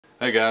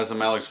Hey guys,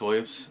 I'm Alex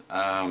Williams.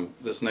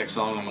 This next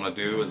song I'm going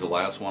to do is the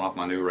last one off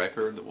my new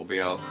record that will be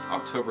out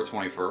October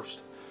 21st.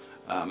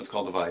 It's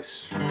called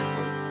Device.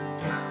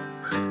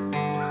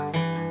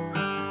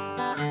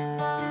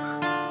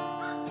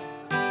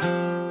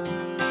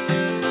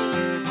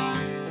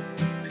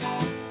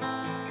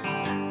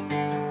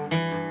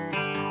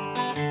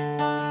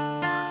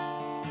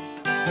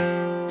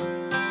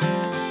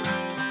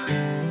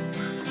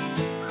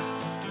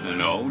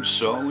 An old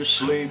soul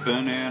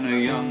sleeping in a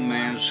young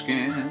man's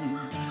skin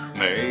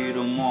made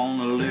him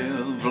wanna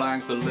live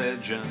like the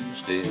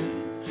legends did.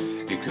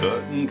 He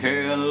couldn't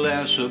care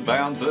less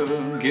about the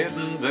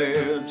getting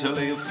there till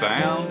he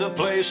found a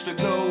place to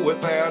go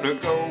without her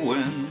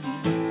going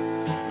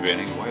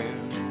anywhere.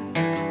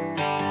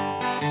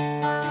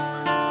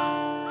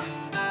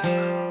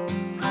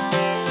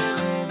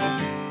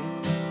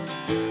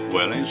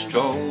 Well, he's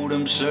told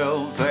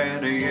himself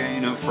that he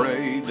ain't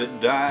afraid to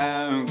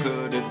die. Or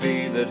could it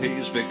be that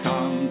he's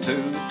become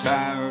too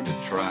tired to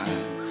try?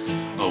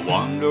 I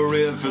wonder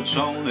if it's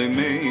only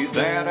me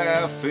that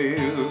I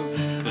feel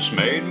this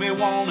made me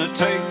want to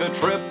take the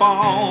trip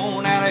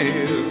on out of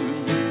here.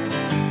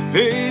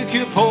 Pick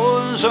your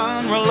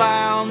poison,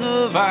 rely on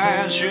the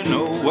vice. You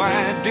know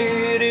I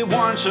did it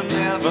once and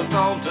never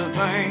thought to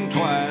think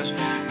twice.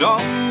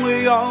 Don't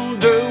we all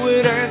do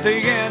it at the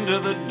end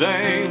of the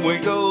day? We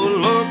go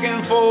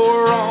looking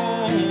for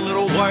our own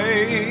little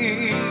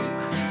way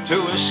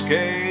to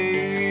escape.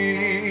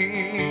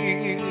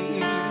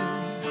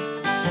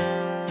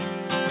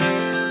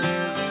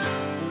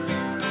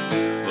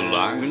 Well,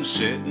 I can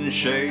sit and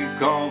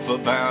shake off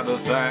about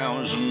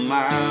 1,000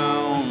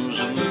 miles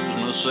and lose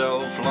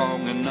myself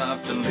long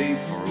enough to leave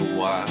for a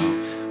while.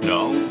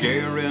 No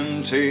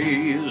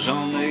guarantees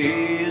on the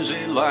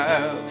easy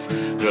life,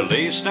 but at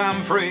least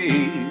I'm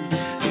free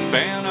to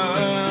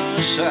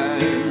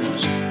fantasize.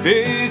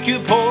 Pick your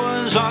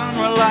poison,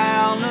 rely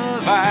on the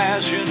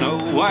vice. You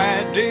know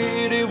I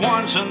did it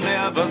once and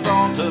never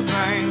thought to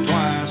think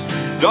twice.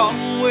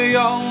 Don't we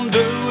all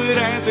do it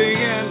at the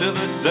end of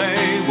the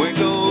day? We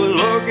go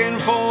looking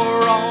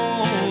for our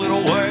own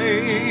little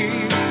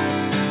way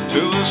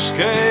to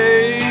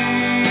escape.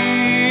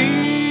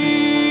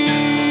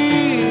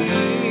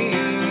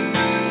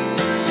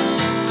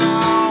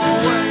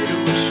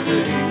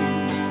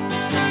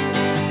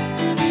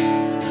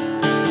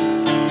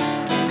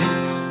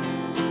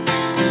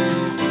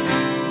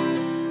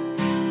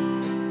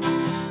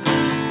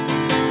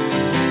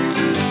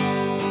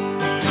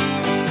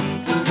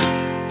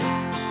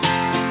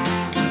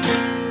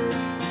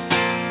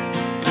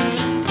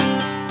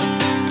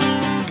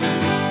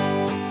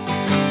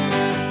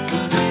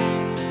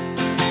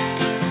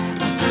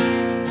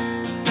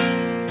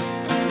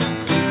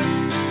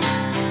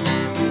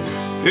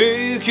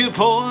 Pick your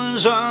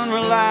poison,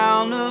 rely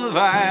on the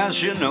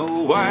vice. You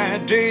know I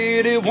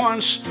did it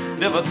once,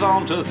 never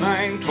thought to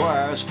think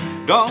twice.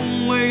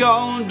 Don't we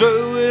all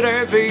do it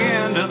at the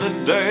end of the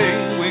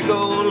day? We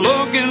go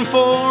looking for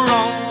our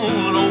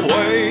own little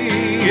way.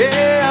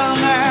 Yeah,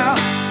 now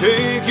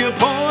pick your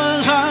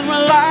poison,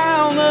 rely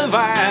on the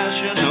vice.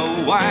 You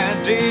know I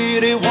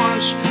did it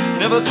once,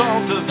 never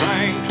thought to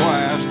think